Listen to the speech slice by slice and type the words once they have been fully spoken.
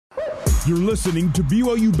You're listening to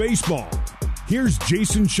BYU Baseball. Here's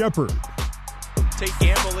Jason Shepard. Tate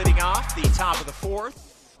Gamble leading off the top of the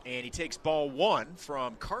fourth, and he takes ball one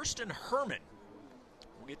from Karsten Herman.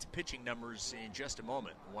 We'll get to pitching numbers in just a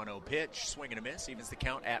moment. 1-0 pitch, swing and a miss, evens the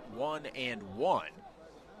count at 1-1.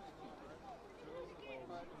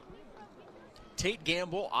 Tate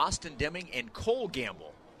Gamble, Austin Deming, and Cole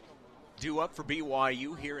Gamble due up for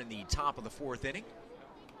BYU here in the top of the fourth inning.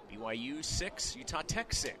 BYU 6, Utah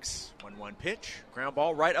Tech 6. 1-1 pitch, ground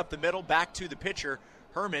ball right up the middle, back to the pitcher,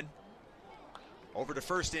 Herman. Over to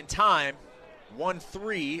first in time,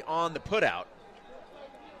 1-3 on the putout.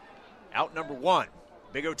 Out number one.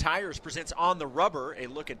 Big O Tires presents On the Rubber, a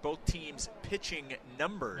look at both teams' pitching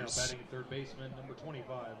numbers. Now batting third baseman, number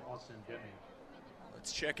 25, Austin Deming.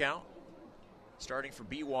 Let's check out. Starting for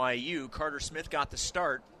BYU, Carter Smith got the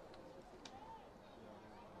start.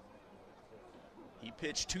 He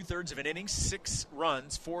pitched 2/3 of an inning, 6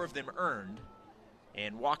 runs, 4 of them earned,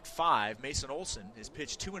 and walked 5. Mason Olson has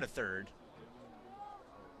pitched 2 1/3.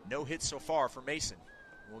 No hits so far for Mason.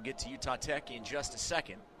 We'll get to Utah Tech in just a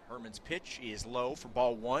second. Herman's pitch is low for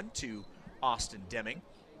ball one to Austin Deming.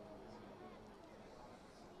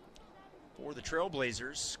 For the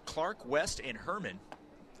Trailblazers, Clark, West, and Herman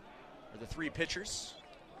are the 3 pitchers.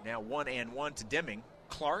 Now 1-1 to Deming.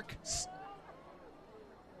 Clark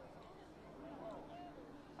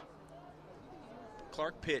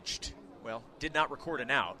pitched, did not record an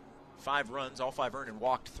out. 5 runs, all 5 earned, and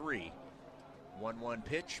walked 3. 1-1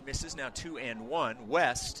 pitch, misses, now 2-1.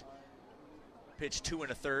 West pitched 2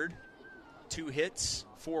 1/3, 2 hits,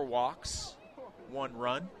 4 walks, 1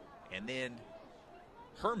 run. And then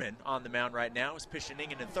Herman on the mound right now is pitched an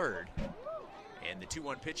inning and a third. And the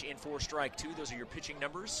 2-1 pitch in for strike 2. Those are your pitching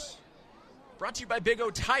numbers. Brought to you by Big O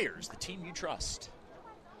Tires, the team you trust.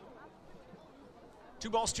 2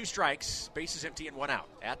 balls, 2 strikes, bases empty and 1 out.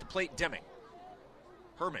 At the plate, Deming.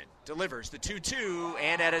 Herman delivers the 2-2,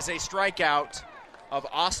 and that is a strikeout of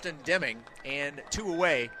Austin Deming, and 2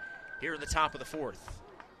 away here in the top of the fourth.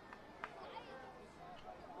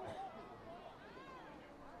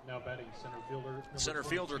 Now batting center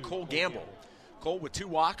fielder Cole Gamble. Cole with 2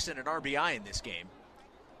 walks and an RBI in this game.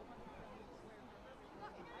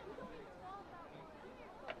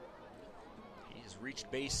 He has reached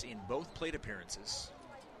base in both plate appearances.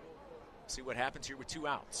 See what happens here with 2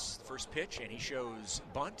 outs. The first pitch, and he shows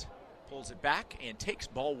bunt, pulls it back, and takes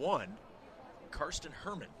ball one, Karsten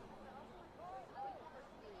Herman.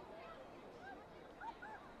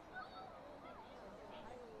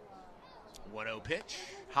 One 1-0 pitch,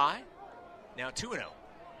 high, now 2-0.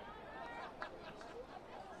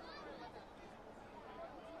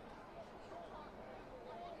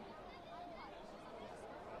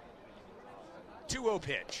 Two-0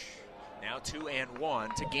 pitch, now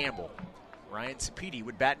 2-1 to Gamble. Ryan Sapedi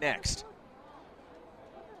would bat next.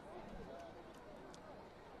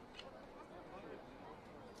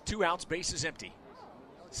 Two outs, bases empty.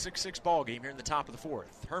 6-6 ball game here in the top of the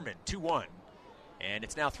fourth. Herman, 2-1. And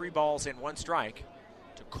it's now 3 balls and 1 strike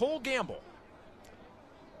to Cole Gamble.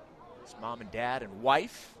 His mom and dad and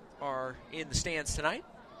wife are in the stands tonight.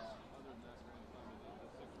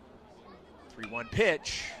 3-1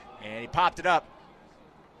 pitch, and he popped it up.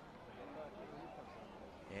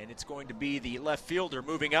 And it's going to be the left fielder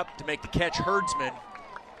moving up to make the catch, Herdsman.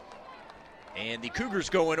 And the Cougars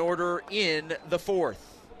go in order in the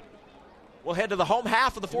fourth. We'll head to the home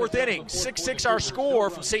half of the fourth inning. 6-6 our score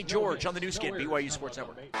from St. George on the new skin, BYU Sports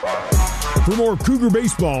Network. For more Cougar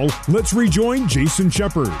baseball, let's rejoin Jason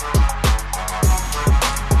Shepard.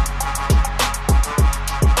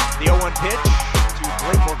 The 0-1 pitch to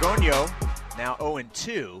Blake Borgonio. Now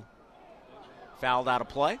 0-2. Fouled out of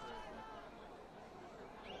play.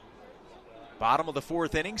 Bottom of the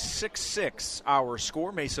fourth inning, 6-6 our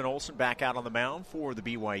score. Mason Olson back out on the mound for the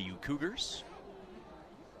BYU Cougars.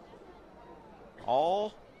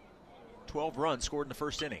 All 12 runs scored in the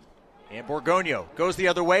first inning. And Borgonio goes the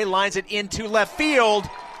other way, lines it into left field.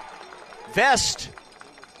 Vest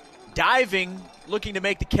diving, looking to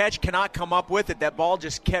make the catch, cannot come up with it. That ball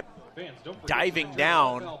just kept diving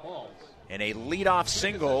down. And a leadoff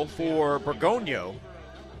single for Borgonio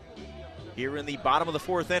here in the bottom of the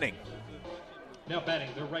fourth inning. Now batting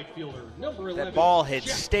the right fielder, number 11. That ball had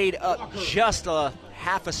stayed up just a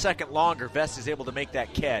half a second longer. Vest is able to make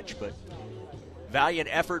that catch, but valiant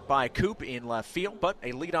effort by Coop in left field, but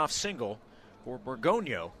a leadoff single for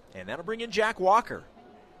Borgonio, and that'll bring in Jack Walker.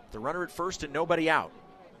 The runner at first and nobody out.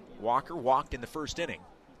 Walker walked in the first inning.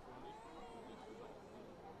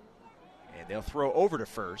 And they'll throw over to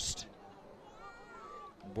first.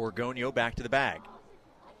 Borgonio back to the bag.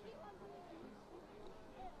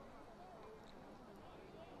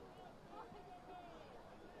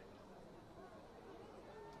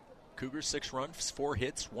 Cougars, 6 runs, 4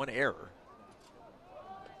 hits, 1 error.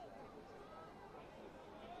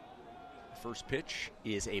 The first pitch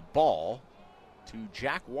is a ball to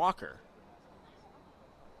Jack Walker.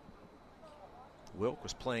 Wilk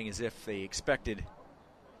was playing as if they expected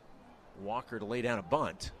Walker to lay down a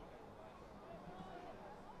bunt.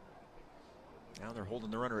 Now they're holding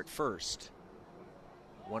the runner at first.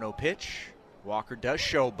 1-0 pitch. Walker does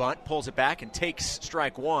show bunt, pulls it back, and takes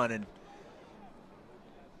strike 1, and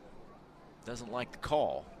doesn't like the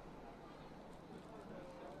call.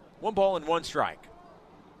 1 ball and 1 strike.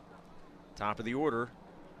 Top of the order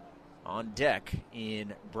on deck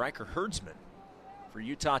in Bryker Herdsman for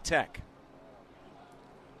Utah Tech.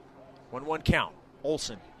 1-1 count.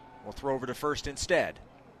 Olson will throw over to first instead.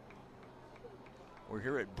 We're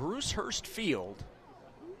here at Bruce Hurst Field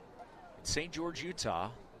in St. George, Utah,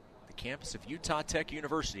 the campus of Utah Tech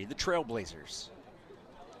University, the Trailblazers.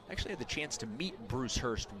 I actually had the chance to meet Bruce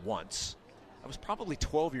Hurst once. I was probably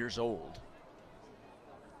 12 years old.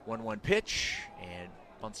 1-1 pitch, and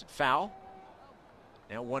bunts it foul.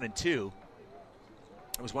 Now 1-2.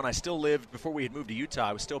 It was when I still lived, before we had moved to Utah,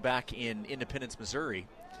 I was still back in Independence, Missouri.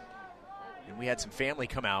 And we had some family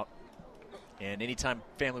come out. And anytime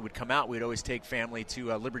family would come out, we'd always take family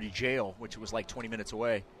to Liberty Jail, which was like 20 minutes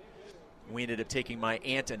away. We ended up taking my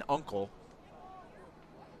aunt and uncle,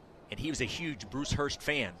 and he was a huge Bruce Hurst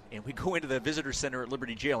fan. And we'd go into the visitor center at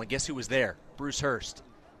Liberty Jail, and guess who was there? Bruce Hurst. It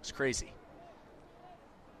was crazy.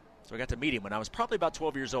 So I got to meet him when I was probably about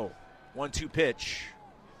 12 years old. 1-2 pitch,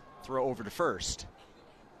 throw over to first.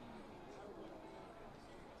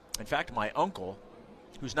 In fact, my uncle,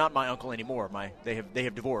 who's not my uncle anymore, they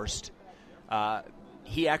have divorced.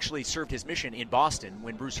 He actually served his mission in Boston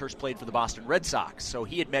when Bruce Hurst played for the Boston Red Sox. So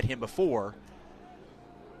he had met him before,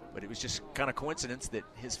 but it was just kind of coincidence that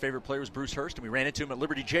his favorite player was Bruce Hurst, and we ran into him at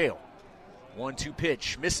Liberty Jail. 1-2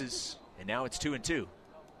 pitch, misses, and now it's 2-2.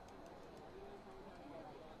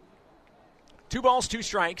 2 balls, 2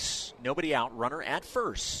 strikes, nobody out, runner at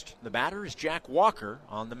first. The batter is Jack Walker.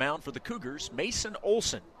 On the mound for the Cougars, Mason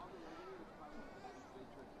Olson.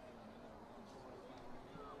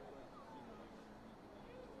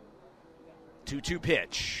 2-2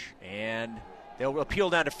 pitch, and they'll appeal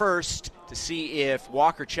down to first to see if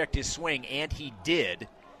Walker checked his swing, and he did.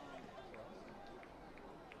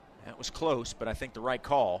 That was close, but I think the right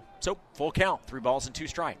call. So, full count, 3 balls and 2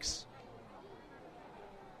 strikes.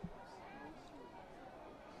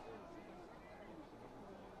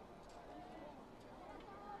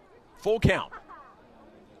 Full count.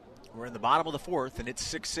 We're in the bottom of the 4th, and it's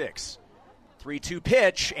 6-6. 3-2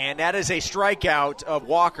 pitch, and that is a strikeout of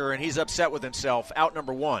Walker, and he's upset with himself. Out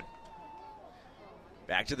number 1.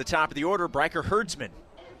 Back to the top of the order, Bryker Herdsman.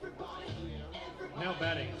 Now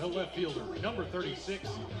batting, the left fielder, number 36,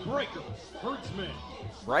 Bryker Herdsman.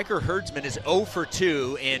 Bryker Herdsman is 0 for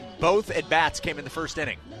 2, and both at-bats came in the first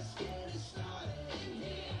inning.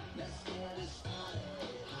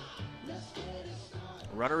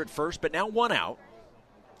 Runner at first, but now 1 out.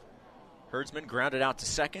 Herdsman grounded out to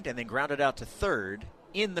second and then grounded out to third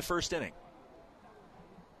in the first inning.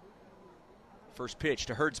 First pitch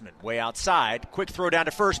to Herdsman, way outside. Quick throw down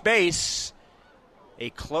to first base.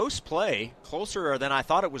 A close play, closer than I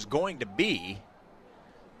thought it was going to be.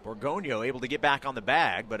 Borgonio able to get back on the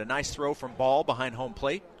bag, but a nice throw from Ball behind home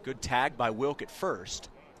plate. Good tag by Wilk at first.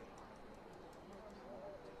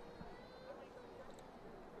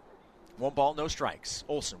 1 ball, no strikes.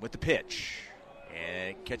 Olson with the pitch.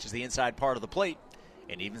 And catches the inside part of the plate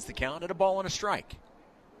and evens the count at 1 ball and a strike.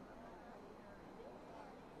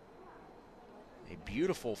 A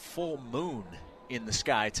beautiful full moon in the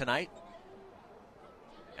sky tonight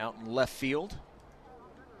out in left field.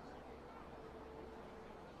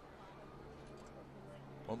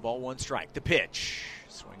 1 ball, 1 strike. The pitch.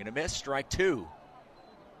 Swing and a miss. Strike 2.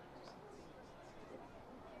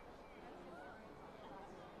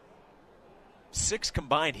 Six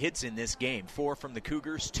combined hits in this game, 4 from the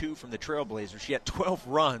Cougars, 2 from the Trailblazers, yet 12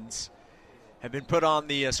 runs have been put on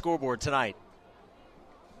the scoreboard tonight.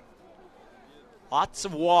 Lots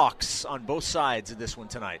of walks on both sides of this one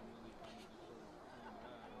tonight.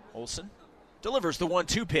 Olson delivers the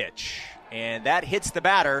 1-2 pitch, and that hits the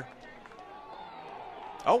batter.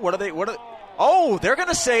 Oh, they're going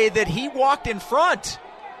to say that he walked in front.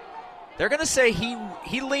 They're going to say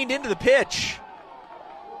he leaned into the pitch.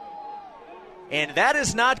 And that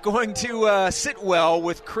is not going to sit well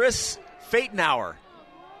with Chris Pfatenhauer.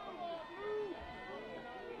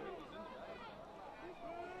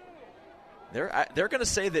 They're going to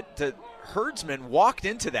say that Herdsman walked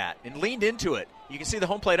into that and leaned into it. You can see the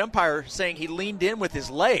home plate umpire saying he leaned in with his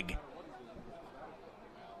leg.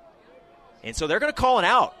 And so they're going to call it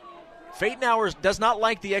out. Fadenauer does not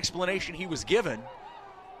like the explanation he was given,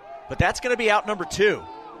 but that's going to be out number 2.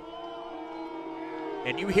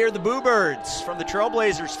 And you hear the Boo Birds from the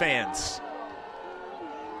Trailblazers fans.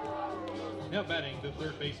 Now batting the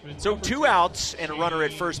third baseman. So 2 outs and a runner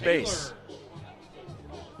at first base.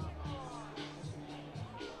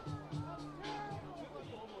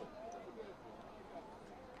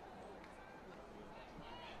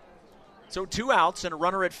 So 2 outs and a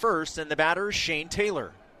runner at first, and the batter is Shane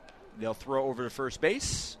Taylor. They'll throw over to first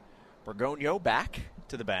base. Borgonio back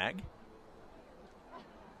to the bag.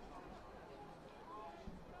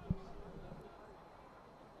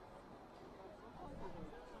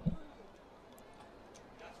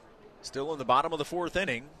 Still in the bottom of the 4th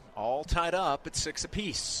inning, all tied up at 6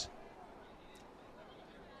 apiece.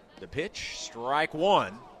 The pitch, strike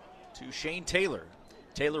 1 to Shane Taylor.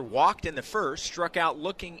 Taylor walked in the first, struck out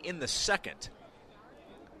looking in the second.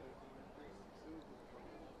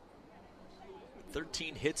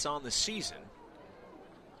 13 hits on the season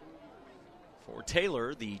for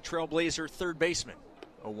Taylor, the Trailblazer third baseman.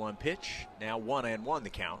 0-1 pitch, now 1-1 the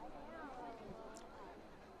count.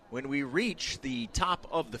 When we reach the top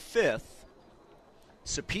of the 5th,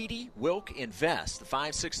 Sapiti, Wilk, and Vest, the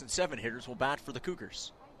 5, 6, and 7 hitters, will bat for the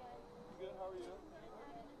Cougars.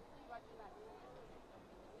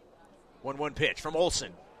 1-1 pitch from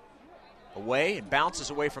Olsen. Away and bounces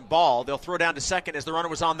away from ball. They'll throw down to second as the runner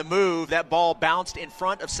was on the move. That ball bounced in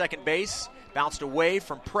front of second base, bounced away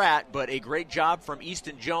from Pratt, but a great job from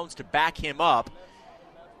Easton Jones to back him up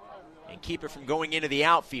and keep it from going into the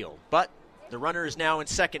outfield. But the runner is now in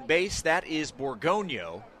second base. That is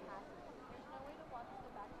Borgonio.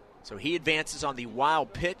 So he advances on the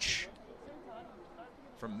wild pitch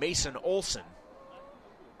from Mason Olsen.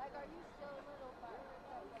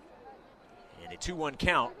 And a 2-1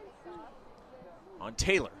 count on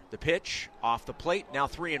Taylor. The pitch off the plate, now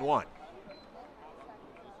 3-1.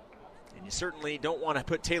 And you certainly don't want to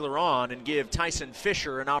put Taylor on and give Tyson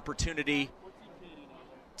Fisher an opportunity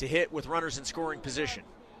to hit with runners in scoring position.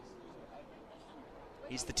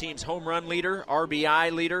 He's the team's home run leader,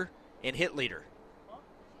 RBI leader, and hit leader.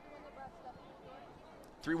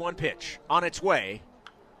 3-1 pitch on its way.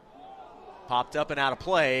 Popped up and out of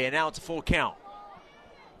play, and now it's a full count.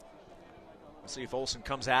 We'll see if Olsen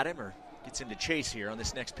comes at him or gets into chase here on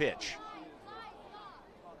this next pitch.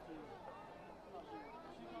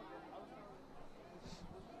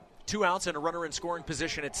 Two outs and a runner in scoring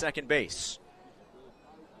position at second base.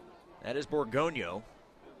 That is Borgonio.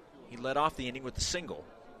 He led off the inning with the single.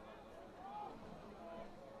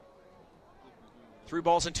 3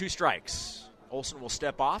 balls and 2 strikes. Olsen will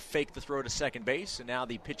step off, fake the throw to second base, and now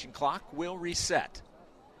the pitching clock will reset.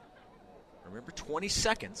 Remember, 20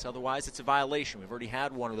 seconds, otherwise it's a violation. We've already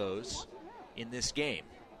had one of those in this game.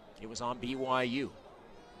 It was on BYU.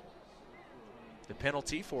 The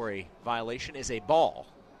penalty for a violation is a ball.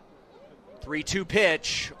 3-2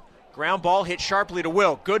 pitch. Ground ball hit sharply to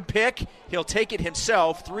Wilk. Good pick. He'll take it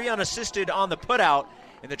himself. 3 unassisted on the putout,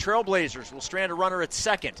 and the Trailblazers will strand a runner at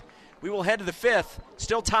second. We will head to the 5th,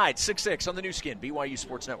 still tied 6-6 on the new skin, BYU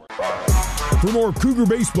Sports Network. For more Cougar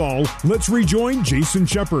baseball, let's rejoin Jason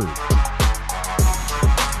Shepard.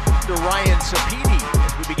 To Ryan Sapiti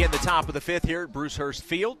as we begin the top of the 5th here at Bruce Hurst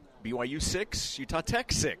Field. BYU 6, Utah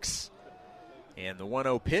Tech 6. And the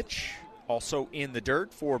 1-0 pitch also in the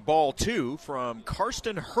dirt for ball 2 from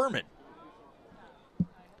Karsten Herman.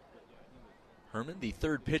 Herman, the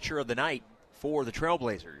third pitcher of the night for the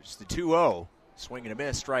Trailblazers. The 2-0, swing and a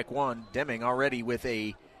miss, strike 1. Deming already with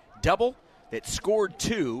a double that scored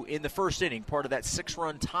 2 in the first inning, part of that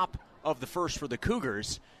 6-run top of the first for the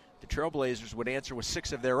Cougars. The Trailblazers would answer with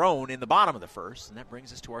 6 of their own in the bottom of the first, and that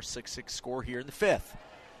brings us to our 6-6 score here in the 5th.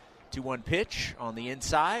 2-1 pitch on the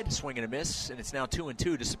inside, swing and a miss, and it's now 2-2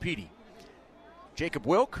 to Sapiti. Jacob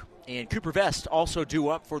Wilk and Cooper Vest also due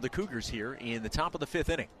up for the Cougars here in the top of the 5th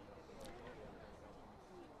inning.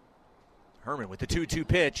 Herman with the 2-2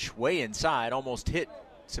 pitch, way inside, almost hit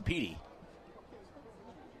Sapiti.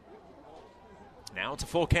 Now it's a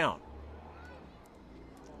full count.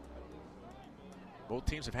 Both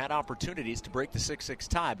teams have had opportunities to break the 6-6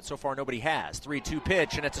 tie, but so far nobody has. 3-2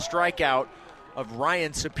 pitch, and it's a strikeout of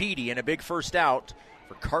Ryan Sapiti and a big first out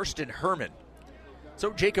for Karsten Herman.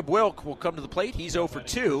 So Jacob Wilk will come to the plate. He's 0 for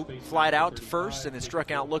 2, flied out to first and then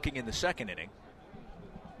struck out looking in the second inning.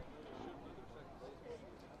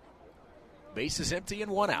 Base is empty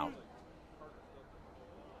and 1 out.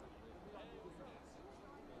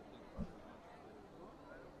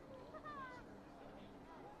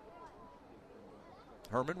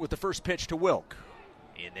 Herman with the first pitch to Wilk.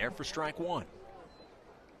 In there for strike 1.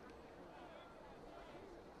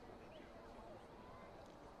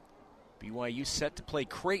 BYU set to play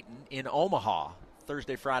Creighton in Omaha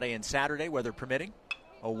Thursday, Friday, and Saturday, weather permitting.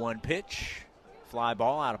 0-1 pitch, fly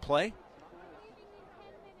ball out of play.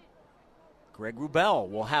 Greg Wrubell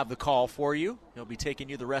will have the call for you. He'll be taking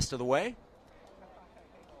you the rest of the way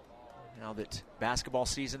now that basketball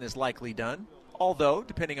season is likely done. Although,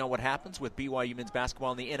 depending on what happens with BYU men's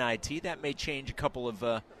basketball in the NIT, that may change a couple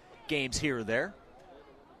of games here or there.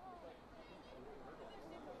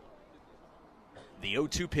 The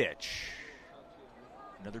 0-2 pitch.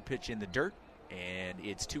 Another pitch in the dirt, and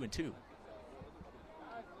it's 2-2.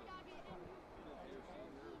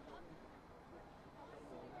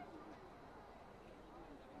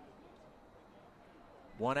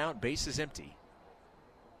 One out, base is empty.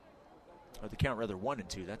 Or the count, rather,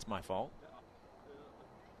 1-2. That's my fault.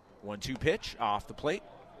 1-2 pitch off the plate.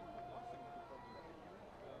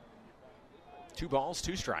 2 balls,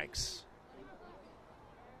 2 strikes.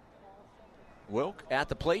 Wilk at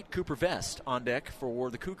the plate. Cooper Vest on deck for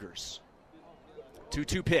the Cougars.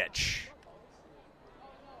 2-2 pitch.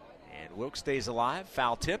 And Wilk stays alive.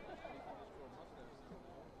 Foul tip.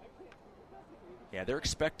 Yeah, they're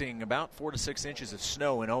expecting about 4 to 6 inches of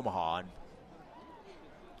snow in Omaha. And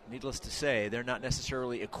needless to say, they're not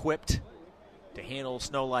necessarily equipped to handle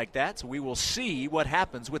snow like that. So we will see what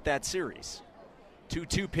happens with that series.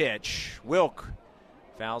 2-2 pitch. Wilk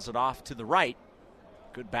fouls it off to the right.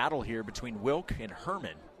 Good battle here between Wilk and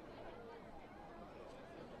Herman.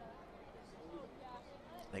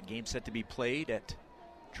 That game set to be played at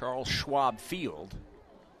Charles Schwab Field.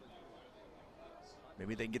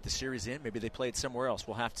 Maybe they can get the series in. Maybe they play it somewhere else.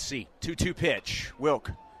 We'll have to see. 2-2 pitch.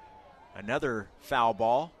 Wilk. Another foul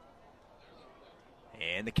ball.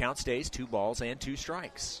 And the count stays 2 balls and 2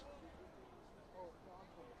 strikes.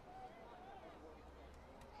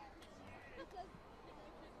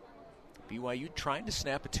 BYU trying to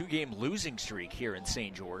snap a 2-game losing streak here in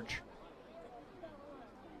St. George.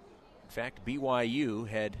 In fact, BYU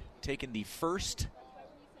had taken the first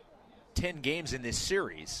 10 games in this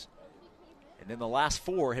series, and then the last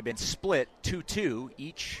 4 have been split 2-2,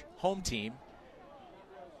 each home team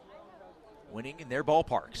winning in their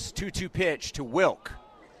ballparks. 2-2 pitch to Wilk.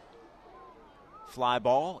 Fly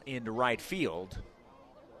ball into right field.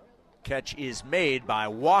 Catch is made by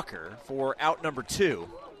Walker for out number 2.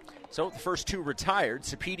 So the first 2 retired.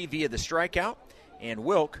 Sapedi via the strikeout, and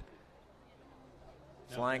Wilk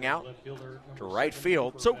flying out to right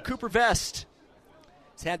field. So Cooper Vest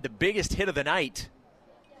has had the biggest hit of the night.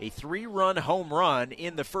 A 3-run home run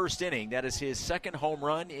in the first inning. That is his second home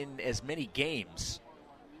run in as many games.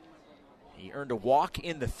 He earned a walk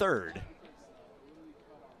in the third.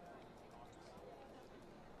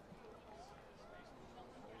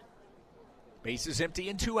 Base is empty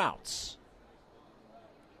and 2 outs.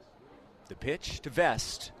 The pitch to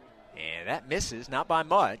Vest, and that misses, not by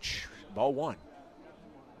much. Ball 1.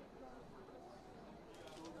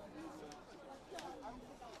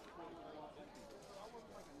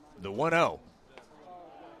 The 1-0.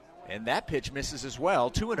 And that pitch misses as well.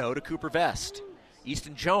 2-0 to Cooper Vest.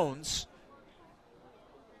 Easton Jones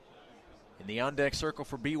in the on-deck circle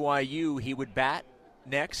for BYU. He would bat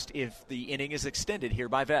next if the inning is extended here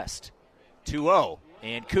by Vest. 2-0.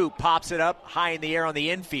 And Coop pops it up high in the air on the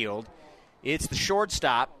infield. It's the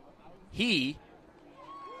shortstop. He,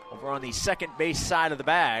 over on the second base side of the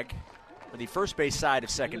bag, or the first base side of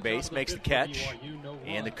second base, makes the catch.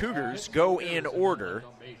 And the Cougars go in order.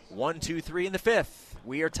 1, 2, 3 in the 5th.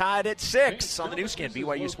 We are tied at 6 on the new skin,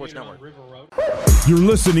 BYU Sports Network. You're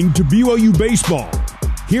listening to BYU Baseball.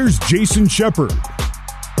 Here's Jason Shepard.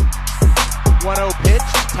 1-0 pitch.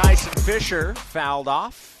 Tyson Fisher fouled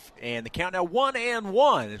off. And the count now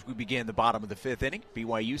 1-1 as we begin the bottom of the 5th inning.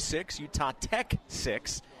 BYU 6, Utah Tech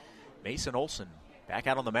 6. Mason Olson back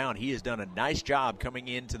out on the mound. He has done a nice job coming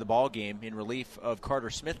into the ball game in relief of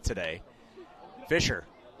Carter Smith today. Fisher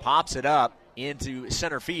pops it up into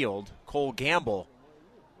center field. Cole Gamble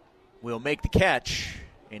will make the catch,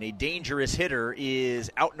 and a dangerous hitter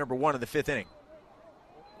is out number 1 of the 5th inning.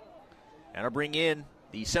 And I'll bring in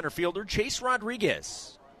the center fielder, Chase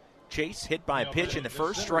Rodriguez. Chase hit by a pitch in the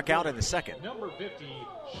first, struck out in the second. Number 50,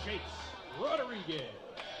 Chase Rodriguez.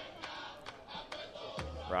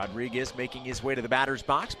 Rodriguez making his way to the batter's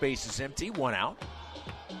box. Base is empty, 1 out.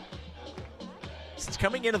 Since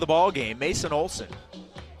coming into the ball game, Mason Olson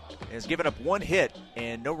has given up 1 hit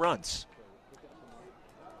and no runs.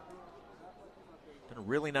 Done a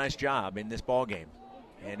really nice job in this ball game.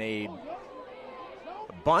 And a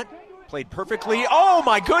bunt played perfectly. Oh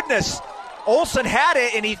my goodness! Olson had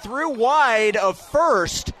it, and he threw wide of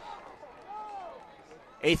first.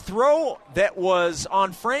 A throw that was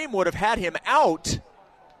on frame would have had him out.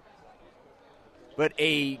 But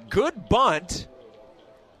a good bunt.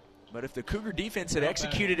 But if the Cougar defense had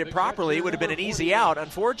executed it properly, it would have been an easy out.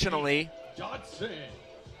 Unfortunately,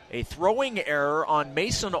 a throwing error on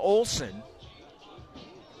Mason Olson.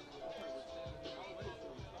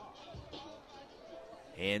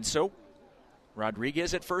 And so,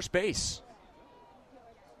 Rodriguez at first base.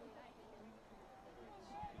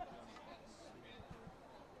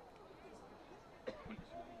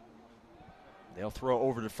 They'll throw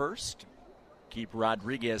over to first. Keep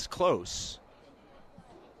Rodriguez close.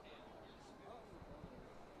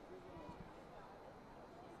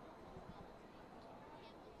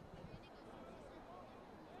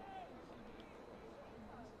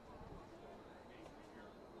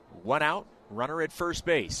 One out, runner at first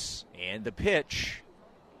base. And the pitch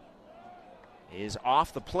is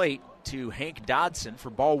off the plate to Hank Dodson for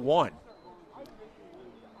ball one.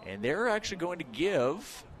 And they're actually going to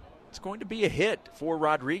give, it's going to be a hit for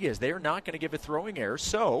Rodriguez. They are not going to give a throwing error,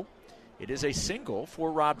 so it is a single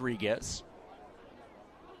for Rodriguez.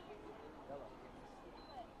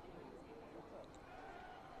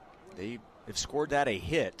 They have scored that a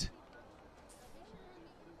hit.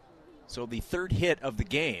 So the third hit of the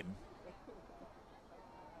game.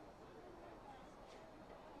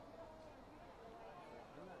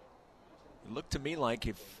 It looked to me like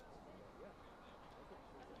if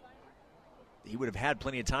he would have had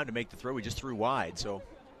plenty of time to make the throw, he just threw wide. So,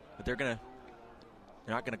 but they're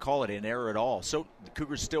not going to call it an error at all. So the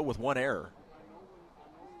Cougars still with one error.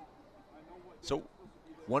 So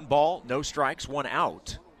 1 ball, no strikes, 1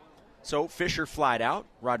 out. So Fisher flied out.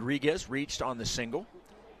 Rodriguez reached on the single.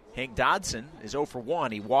 Hank Dodson is 0 for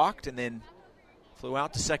 1. He walked and then flew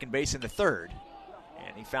out to second base in the third.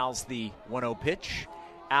 And he fouls the 1-0 pitch.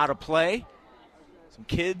 Out of play. Some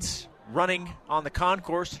kids running on the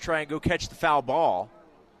concourse to try and go catch the foul ball.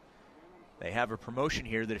 They have a promotion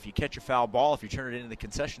here that if you catch a foul ball, if you turn it into the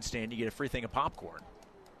concession stand, you get a free thing of popcorn.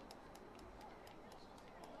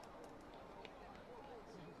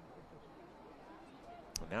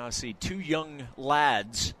 Now I see 2 young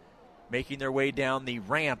lads making their way down the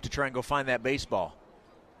ramp to try and go find that baseball.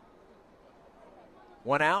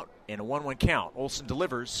 1 out and a 1-1 count. Olson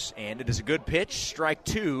delivers, and it is a good pitch. Strike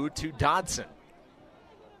 2 to Dodson.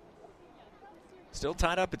 Still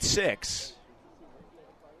tied up at 6.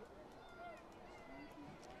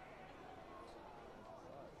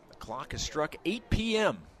 The clock has struck 8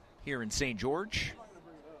 p.m. here in St. George.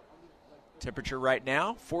 Temperature right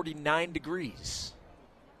now, 49 degrees.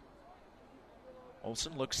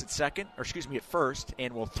 Olson looks at first,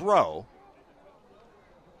 and will throw.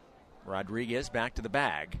 Rodriguez back to the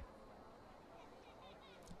bag.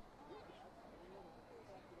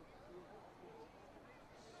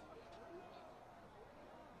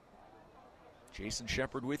 Jason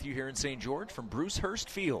Shepard with you here in St. George from Bruce Hurst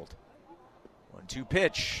Field. 1-2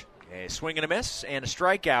 pitch. A swing and a miss, and a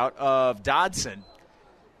strikeout of Dodson.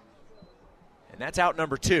 And that's out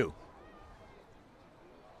number 2.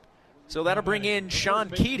 So that'll bring in Sean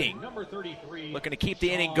Keating, looking to keep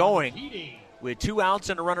the inning going with 2 outs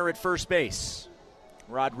and a runner at first base.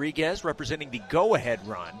 Rodriguez representing the go-ahead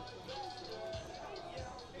run.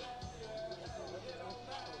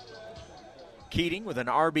 Keating with an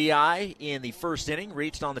RBI in the first inning,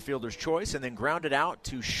 reached on the fielder's choice, and then grounded out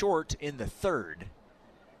to short in the third.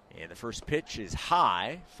 And the first pitch is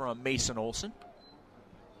high from Mason Olson.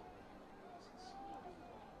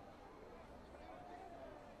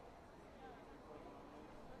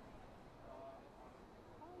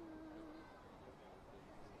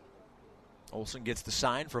 Olson gets the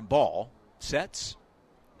sign from ball, sets,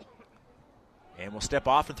 and will step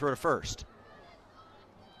off and throw to first.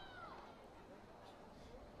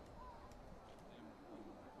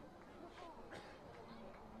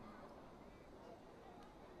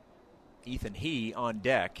 Ethan He on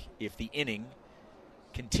deck if the inning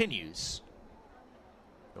continues.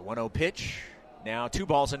 The 1-0 pitch, now 2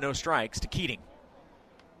 balls and no strikes to Keating.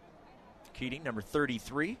 Keating, number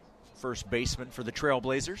 33, first baseman for the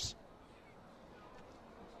Trailblazers.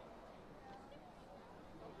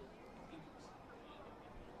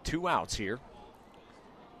 Two outs here.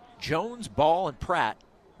 Jones, Ball, and Pratt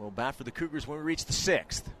will bat for the Cougars when we reach the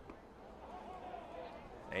 6th.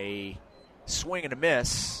 A swing and a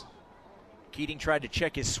miss. Keating tried to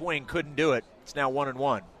check his swing, couldn't do it. It's now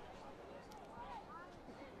 1-1.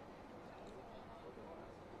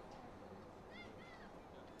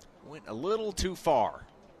 Went a little too far.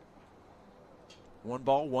 1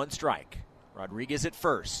 ball, 1 strike. Rodriguez at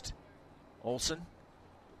first. Olson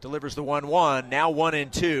delivers the 1-1, now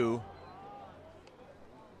 1-2.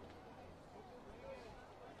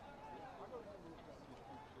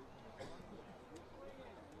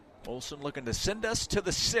 Olsen looking to send us to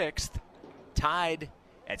the 6th, tied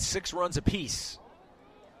at 6 runs apiece.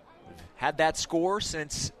 We've had that score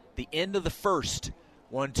since the end of the first.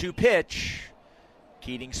 1-2 pitch.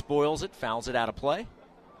 Keating spoils it, fouls it out of play.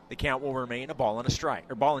 The count will remain a ball and a strike,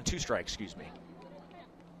 or ball and 2 strikes, excuse me.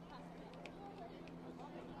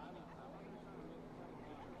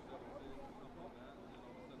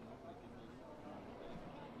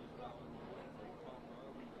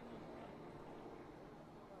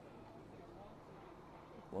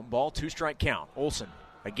 One ball, 2 strike count. Olsen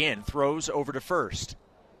again throws over to first.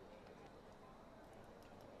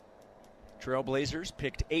 Trailblazers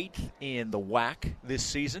picked 8th in the WAC this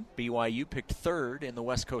season. BYU picked 3rd in the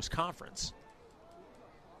West Coast Conference.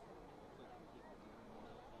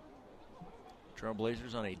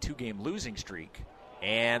 Trailblazers on a 2-game losing streak.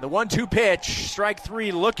 And the 1-2 pitch, strike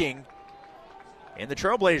 3 looking. And the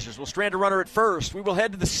Trailblazers will strand a runner at first. We will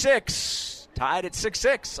head to the 6th, tied at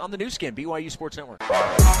 6-6 on the new skin, BYU Sports Network.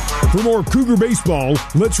 For more Cougar baseball,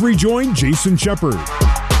 let's rejoin Jason Shepard.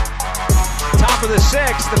 Top of the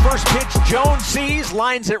 6th, the first pitch Jones sees,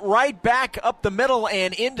 lines it right back up the middle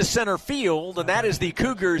and into center field, and that is the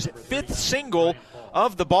Cougars' 5th single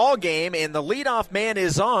of the ball game, and the leadoff man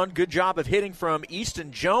is on. Good job of hitting from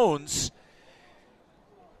Easton Jones.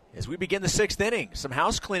 As we begin the 6th inning, some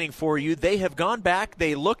house cleaning for you. They have gone back,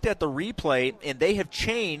 they looked at the replay, and they have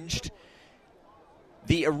changed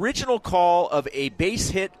the original call of a base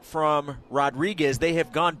hit from Rodriguez. They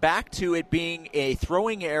have gone back to it being a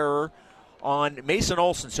throwing error on Mason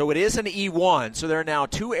Olsen. So it is an E1. So there are now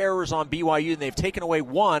 2 errors on BYU, and they've taken away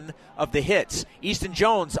 1 of the hits. Easton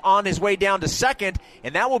Jones on his way down to second,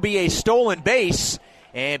 and that will be a stolen base.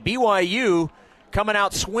 And BYU coming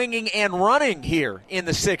out swinging and running here in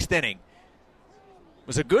the 6th inning. It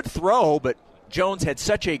was a good throw, but Jones had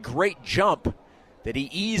such a great jump that he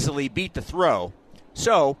easily beat the throw.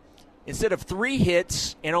 So instead of 3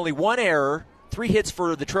 hits and only 1 error, 3 hits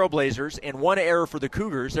for the Trailblazers and 1 error for the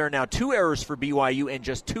Cougars. There are now 2 errors for BYU and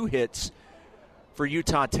just 2 hits for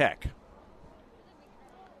Utah Tech.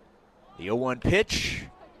 The 0-1 pitch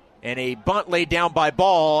and a bunt laid down by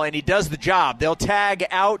Ball, and he does the job. They'll tag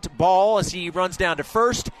out Ball as he runs down to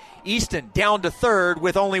first. Easton down to 3rd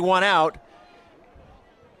with only 1 out.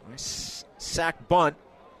 Nice sack bunt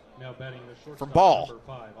Now batting the shortstop, from Ball. number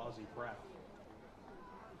 5, Ozzie Pratt.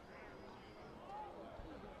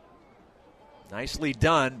 Nicely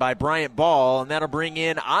done by Bryant Ball, and that'll bring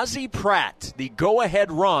in Ozzie Pratt, the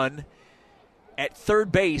go-ahead run at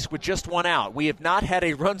 3rd base with just 1 out. We have not had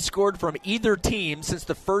a run scored from either team since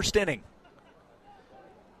the 1st inning.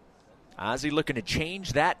 Ozzie looking to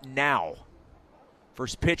change that now.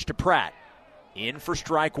 First pitch to Pratt. In for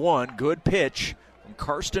strike 1. Good pitch from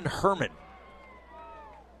Karsten Herman.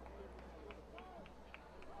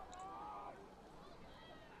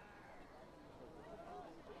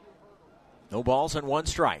 No balls and 1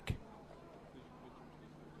 strike.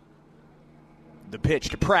 The pitch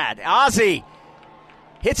to Pratt. Ozzie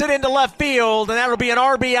hits it into left field, and that'll be an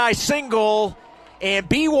RBI single. And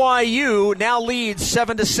BYU now leads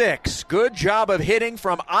 7-6. Good job of hitting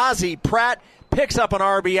from Ozzie Pratt. Picks up an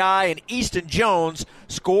RBI, and Easton Jones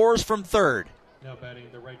scores from 3rd. Now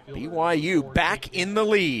batting the right fielder, BYU back in the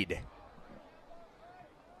lead.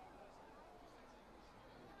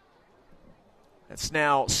 That's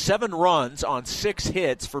now 7 runs on 6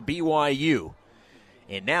 hits for BYU.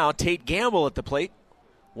 And now Tate Gamble at the plate.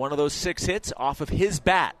 One of those 6 hits off of his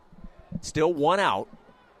bat. Still 1 out.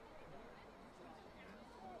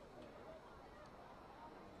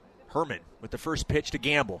 Herman with the first pitch to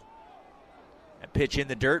Gamble. That pitch in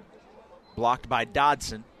the dirt, blocked by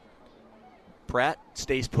Dodson. Pratt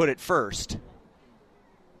stays put at first.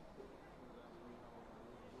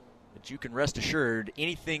 But you can rest assured,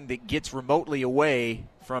 anything that gets remotely away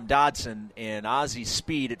from Dodson and Ozzie's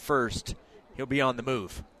speed at first, he'll be on the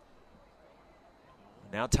move.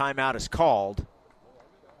 Now timeout is called.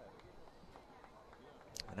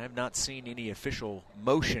 And I've not seen any official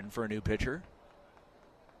motion for a new pitcher.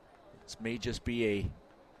 This may just be a...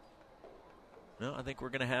 No, I think we're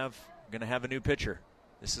going to have a new pitcher.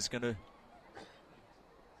 This is going to...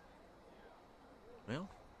 Well,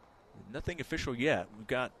 nothing official yet. We've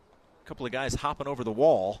got a couple of guys hopping over the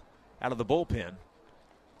wall out of the bullpen.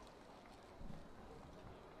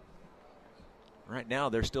 Right now,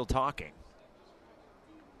 they're still talking.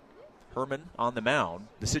 Herman on the mound.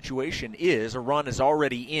 The situation is a run is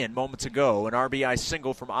already in moments ago. An RBI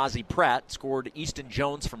single from Ozzie Pratt scored Easton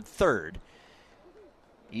Jones from 3rd.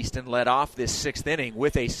 Easton led off this 6th inning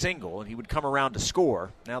with a single, and he would come around to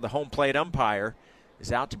score. Now the home plate umpire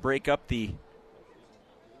is out to break up the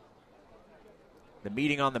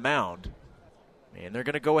meeting on the mound. And they're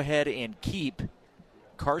going to go ahead and keep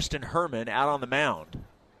Karsten Herman out on the mound.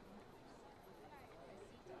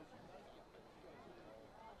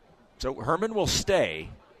 So Herman will stay,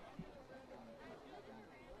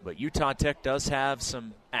 but Utah Tech does have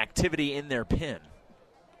some activity in their pen.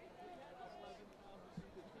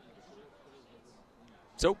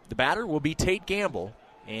 So the batter will be Tate Gamble,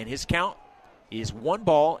 and his count is 1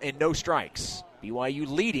 ball and no strikes. BYU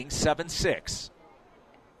leading 7-6.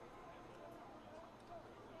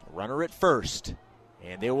 Runner at first,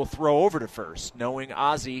 and they will throw over to first, knowing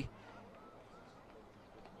Ozzie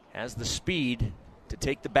has the speed to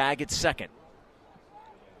take the bag at second.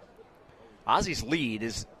 Ozzie's lead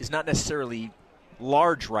is not necessarily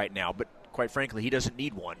large right now, but quite frankly, he doesn't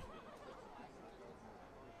need one.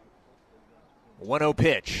 1-0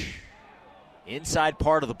 pitch. Inside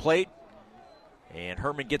part of the plate, and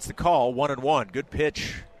Herman gets the call, 1-1. Good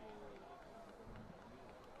pitch.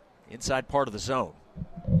 Inside part of the zone.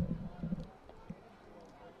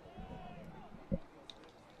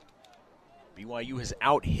 BYU has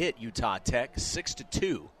out-hit Utah Tech 6-2.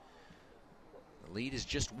 The lead is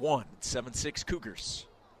just 1, 7-6 Cougars.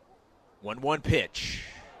 1-1 pitch.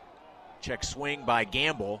 Check swing by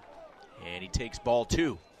Gamble, and he takes ball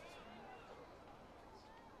 2.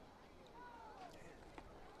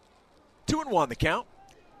 2-1 the count.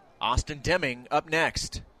 Austin Deming up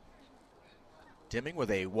next. Deming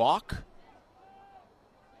with a walk,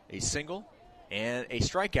 a single, and a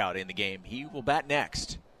strikeout in the game. He will bat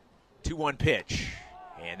next. 2-1 pitch.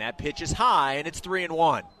 And that pitch is high, and it's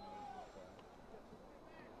 3-1.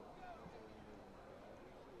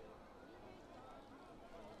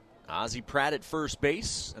 Ozzie Pratt at first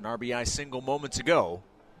base, an RBI single moments ago.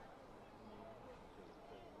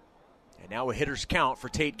 And now a hitter's count for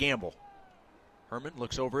Tate Gamble. Herman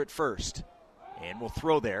looks over at first and will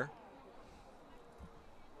throw there.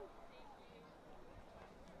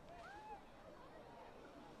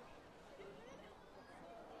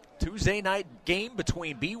 Tuesday night game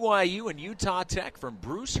between BYU and Utah Tech from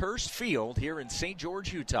Bruce Hurst Field here in St.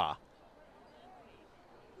 George, Utah.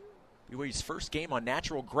 BYU's first game on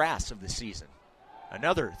natural grass of the season.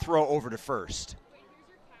 Another throw over to first.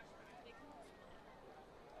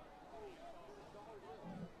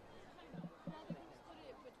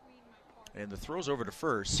 And the throws over to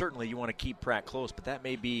first, certainly you want to keep Pratt close, but that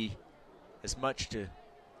may be as much to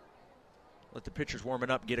let the pitchers warming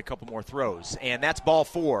up, get a couple more throws. And that's ball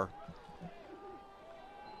 4.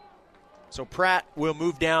 So Pratt will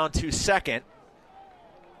move down to second.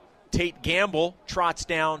 Tate Gamble trots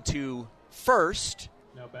down to first.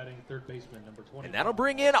 Now batting third baseman, number 20. And that'll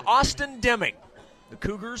bring in Austin Deming. The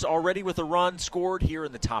Cougars already with a run scored here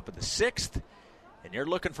in the top of the 6th. And they're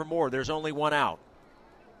looking for more. There's only one out.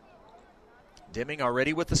 Deming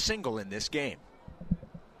already with a single in this game.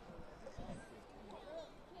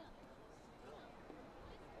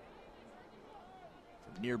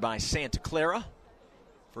 From nearby Santa Clara.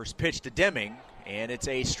 First pitch to Deming, and it's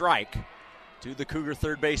a strike to the Cougar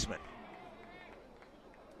third baseman.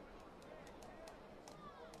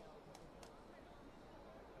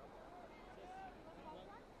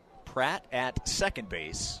 Pratt at second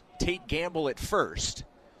base, Tate Gamble at first,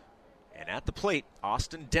 and at the plate,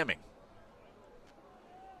 Austin Deming.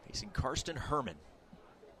 Facing Karsten Herman.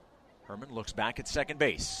 Herman looks back at second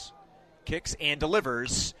base. Kicks and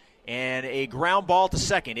delivers. And a ground ball to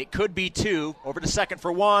second. It could be 2. Over to second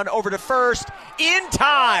for 1. Over to first. In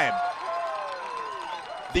time.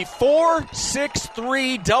 The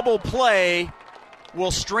 4-6-3 double play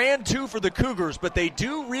will strand 2 for the Cougars, but they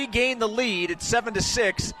do regain the lead at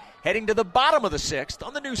 7-6, heading to the bottom of the 6th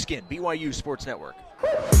on the new skin, BYU Sports Network.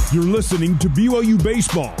 You're listening to BYU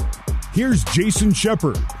Baseball. Here's Jason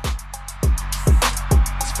Shepard.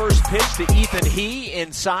 His first pitch to Ethan He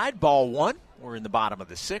inside, ball 1. We're in the bottom of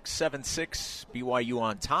the 6th, 7-6, BYU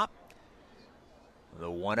on top. The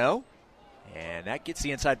 1-0, and that gets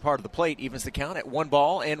the inside part of the plate, evens the count at 1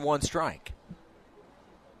 ball and 1 strike.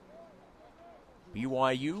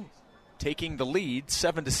 BYU taking the lead,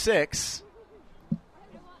 7-6.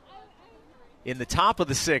 In the top of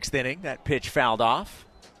the 6th inning, that pitch fouled off.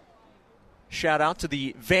 Shout out to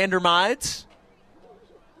the Vandermides.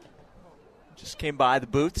 Just came by the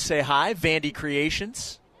booth to say hi, Vandy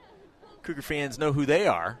Creations. Cougar fans know who they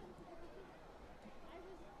are.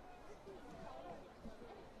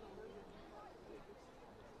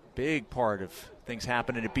 Big part of things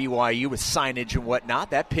happening at BYU with signage and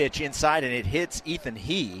whatnot. That pitch inside, and it hits Ethan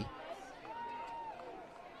He.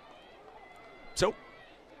 So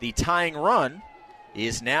the tying run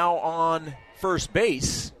is now on first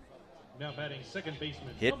base. Now batting second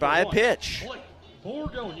baseman. Hit by a pitch. Blake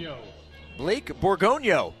Borgonio. Blake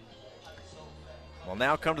Borgonio. will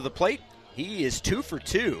now come to the plate. He is 2 for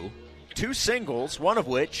 2, 2 singles, one of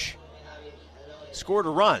which scored a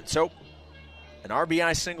run. So an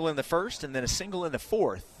RBI single in the first and then a single in the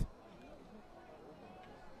fourth.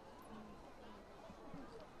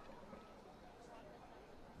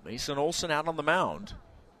 Mason Olson out on the mound.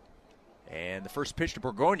 And the first pitch to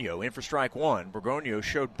Borgonio in for strike one. Borgonio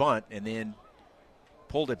showed bunt and then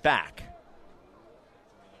pulled it back.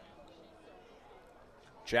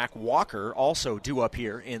 Jack Walker also due up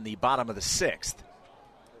here in the bottom of the sixth.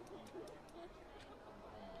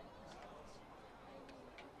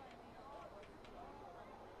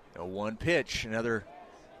 A 1 pitch, another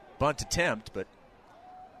bunt attempt, but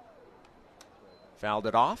fouled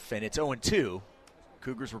it off, and it's 0-2.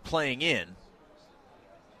 Cougars were playing in.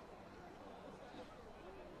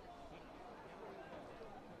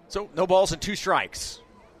 So no balls and 2 strikes.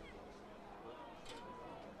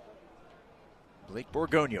 Blake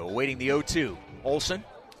Borgonio awaiting the 0-2. Olson,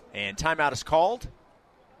 and timeout is called.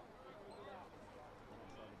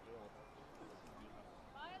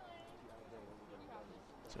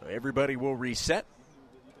 So everybody will reset.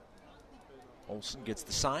 Olson gets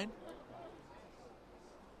the sign.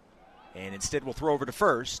 And instead will throw over to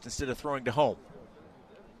first instead of throwing to home.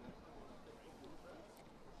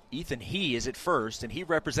 Ethan He is at first, and he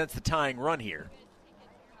represents the tying run here.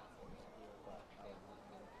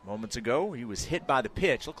 Moments ago, he was hit by the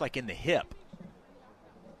pitch, looked like in the hip.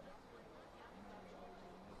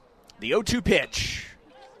 The 0-2 pitch.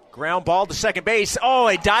 Ground ball to second base. Oh,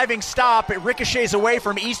 a diving stop. It ricochets away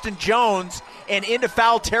from Easton Jones and into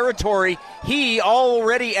foul territory. He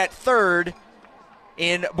already at third,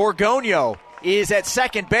 and Borgonio is at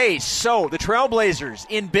second base. So the Trailblazers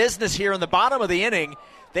in business here in the bottom of the inning.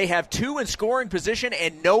 They have 2 in scoring position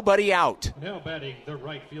and nobody out. Now batting the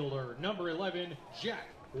right fielder, number 11, Jack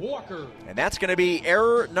Walker. And that's going to be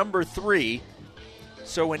error number 3.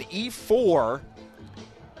 So an E4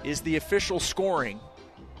 is the official scoring.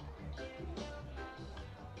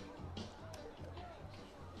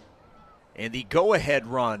 And the go-ahead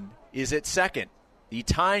run is at second. The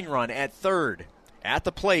tying run at third. At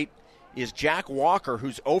the plate is Jack Walker,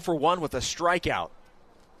 who's 0 for 1 with a strikeout.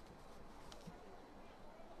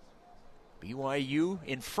 BYU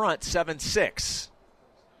in front, 7-6.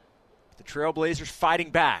 The Trailblazers fighting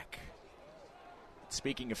back.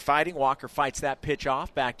 Speaking of fighting, Walker fights that pitch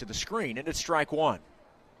off back to the screen, and it's strike one.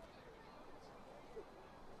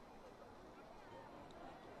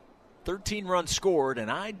 $13 runs scored, and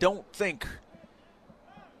I don't think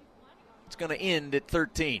it's going to end at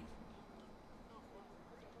 13.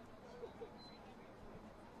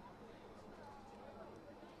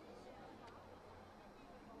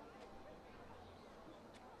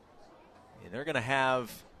 They're going to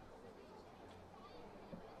have.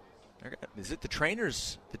 Is it the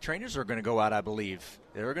trainers? The trainers are going to go out, I believe.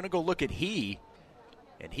 They're going to go look at He,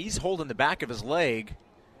 and he's holding the back of his leg.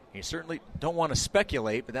 You certainly don't want to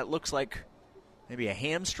speculate, but that looks like maybe a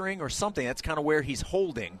hamstring or something. That's kind of where he's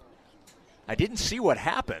holding. I didn't see what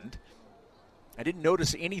happened. I didn't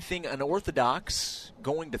notice anything unorthodox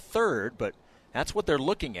going to third, but that's what they're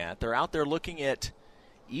looking at. They're out there looking at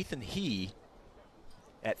Ethan He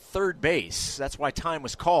at third base. That's why time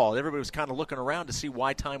was called. Everybody was kind of looking around to see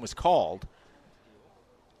why time was called.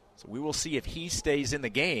 So we will see if he stays in the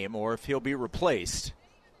game or if he'll be replaced.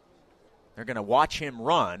 They're going to watch him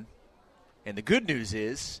run. And the good news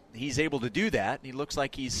is he's able to do that. He looks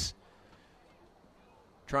like he's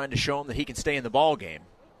trying to show him that he can stay in the ball game.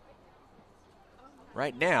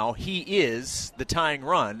 Right now, he is the tying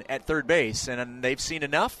run at third base, and they've seen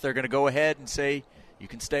enough. They're going to go ahead and say, you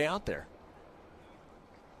can stay out there.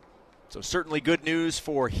 So certainly good news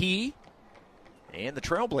for He and the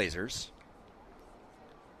Trailblazers.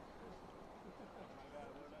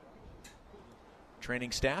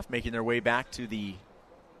 Training staff making their way back to the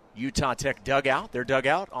Utah Tech dugout. Their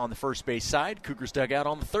dugout on the first base side. Cougars dugout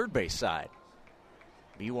on the third base side.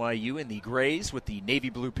 BYU in the grays with the navy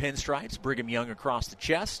blue pinstripes. Brigham Young across the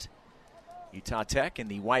chest. Utah Tech in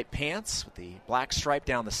the white pants with the black stripe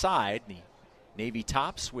down the side. The navy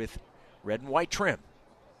tops with red and white trim.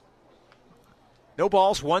 No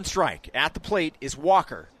balls, 1 strike. At the plate is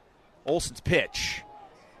Walker. Olson's pitch.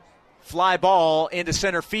 Fly ball into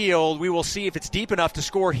center field. We will see if it's deep enough to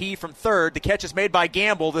score He from third. The catch is made by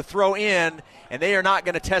Gamble. The throw in, and they are not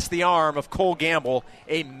going to test the arm of Cole Gamble.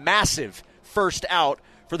 A massive first out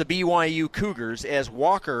for the BYU Cougars as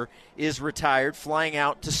Walker is retired, flying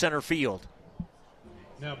out to center field.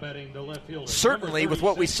 Now batting the left fielder. Certainly, with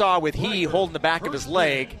what we saw with He holding the back of his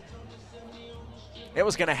leg, it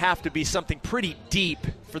was going to have to be something pretty deep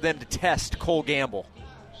for them to test Cole Gamble.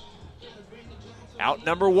 Out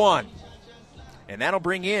number 1. And that'll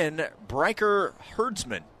bring in Bryker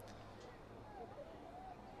Herdsman.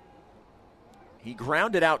 He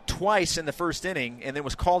grounded out twice in the first inning and then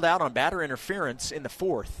was called out on batter interference in the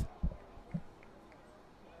fourth.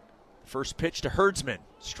 First pitch to Herdsman.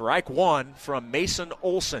 Strike one from Mason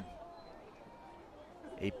Olson.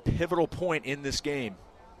 A pivotal point in this game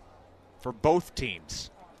for both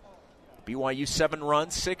teams. BYU 7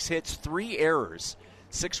 runs, 6 hits, 3 errors.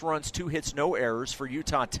 6 runs, 2 hits, no errors for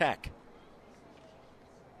Utah Tech.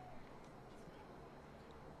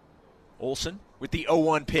 Olson with the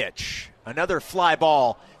 0-1 pitch. Another fly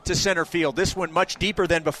ball to center field. This one much deeper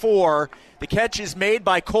than before. The catch is made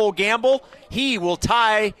by Cole Gamble. He will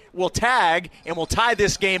tag, and will tie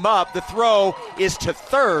this game up. The throw is to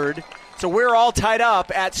third. So we're all tied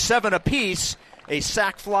up at 7 apiece. A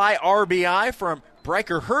sac fly RBI from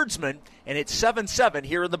Bryker Herdsman, and it's 7-7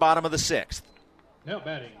 here in the bottom of the 6th. Now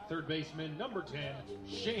batting, third baseman, number 10,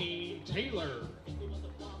 Shane Taylor.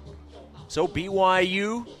 So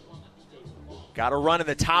BYU got a run in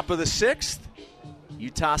the top of the 6th.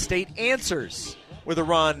 Utah State answers with a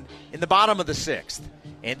run in the bottom of the 6th.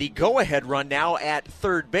 And the go-ahead run now at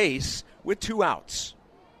third base with 2 outs.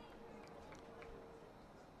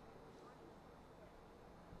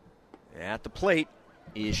 At the plate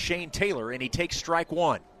is Shane Taylor, and he takes strike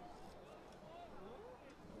one.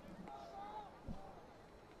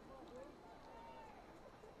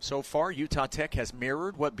 So far, Utah Tech has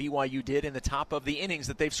mirrored what BYU did in the top of the innings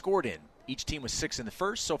that they've scored in. Each team with 6 in the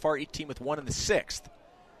first. So far, each team with 1 in the 6th.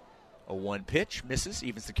 A 1 pitch, misses,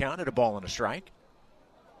 evens the count at a ball and a strike.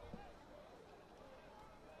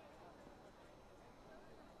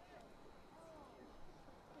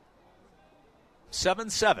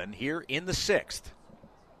 (7-7) here in the 6th.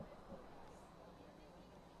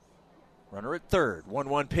 Runner at third.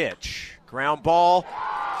 1-1 pitch. Ground ball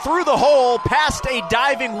through the hole, past a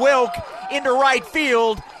diving Wilk into right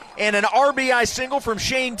field, and an RBI single from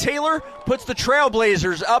Shane Taylor puts the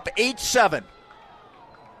Trailblazers up 8-7.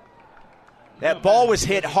 That ball was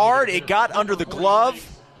hit hard. It got under the glove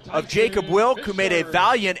of Jacob Wilk, who made a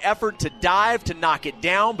valiant effort to dive to knock it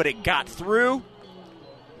down, but it got through.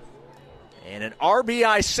 And an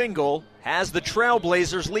RBI single has the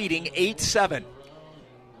Trailblazers leading 8-7.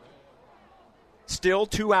 Still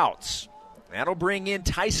 2 outs. That'll bring in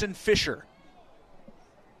Tyson Fisher.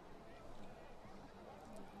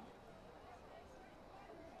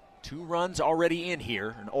 Two runs already in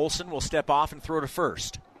here, and Olson will step off and throw to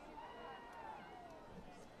first.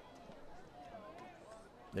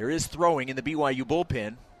 There is throwing in the BYU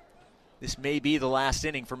bullpen. This may be the last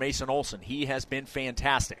inning for Mason Olson. He has been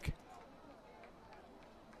fantastic.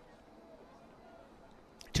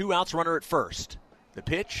 2 outs, runner at first. The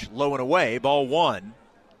pitch, low and away, ball 1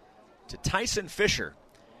 to Tyson Fisher.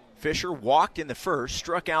 Fisher walked in the first,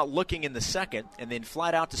 struck out looking in the second, and then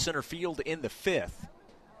flat out to center field in the 5th.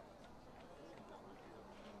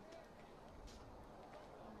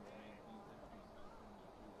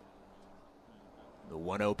 The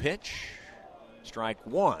 1-0 pitch, strike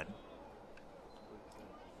 1.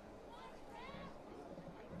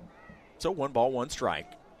 So 1 ball, 1 strike.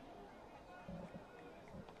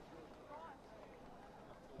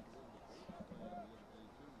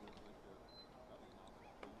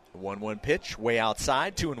 The 1-1 pitch, way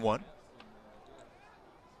outside, 2-1.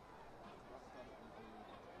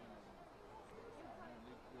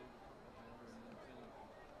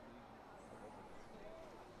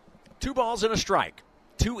 Two balls and a strike.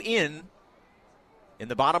 2 in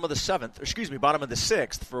the bottom of the 7th, bottom of the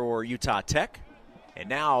 6th for Utah Tech. And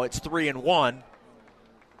now it's 3-1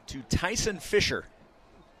 to Tyson Fisher.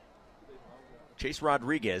 Chase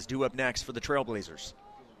Rodriguez due up next for the Trailblazers.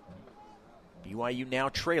 BYU now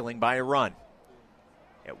trailing by a run.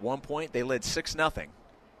 At one point, they led 6-0.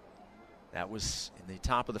 That was in the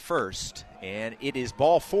top of the first, and it is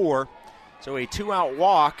ball 4. So a 2-out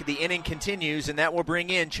walk. The inning continues, and that will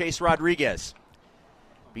bring in Chase Rodriguez.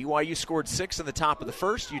 BYU scored 6 in the top of the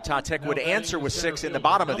first. Utah Tech would answer with 6 in the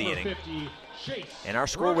bottom of the inning. And our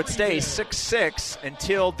score would stay 6-6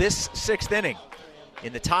 until this 6th inning.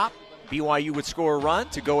 In the top, BYU would score a run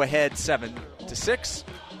to go ahead 7-6.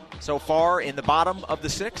 So far in the bottom of the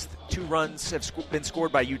 6th, 2 runs have been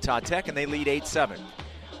scored by Utah Tech, and they lead 8-7.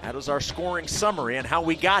 That is our scoring summary and how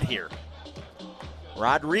we got here.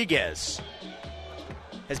 Rodriguez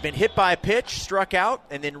has been hit by a pitch, struck out,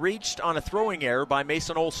 and then reached on a throwing error by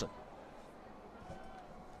Mason Olson.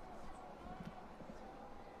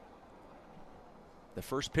 The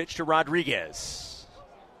first pitch to Rodriguez.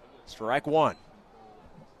 Strike 1.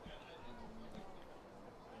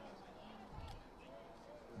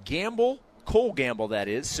 Gamble, Cole Gamble that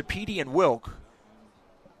is, Sapedi and Wilk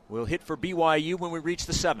will hit for BYU when we reach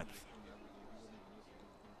the 7th.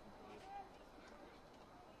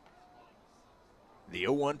 The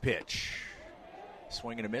 0-1 pitch.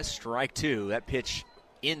 Swing and a miss, strike two. That pitch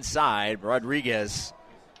inside. Rodriguez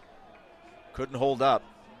couldn't hold up,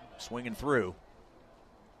 swinging through.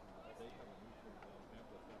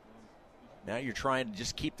 Now you're trying to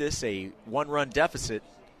just keep this a one-run deficit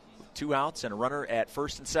with 2 outs and a runner at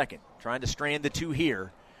first and second. Trying to strand the 2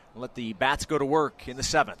 here and let the bats go to work in the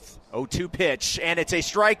 7th. 0-2 pitch, and it's a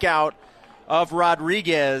strikeout of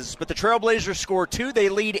Rodriguez. But the Trailblazers score 2. They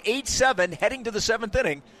lead 8-7 heading to the 7th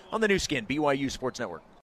inning on the new skin, BYU Sports Network.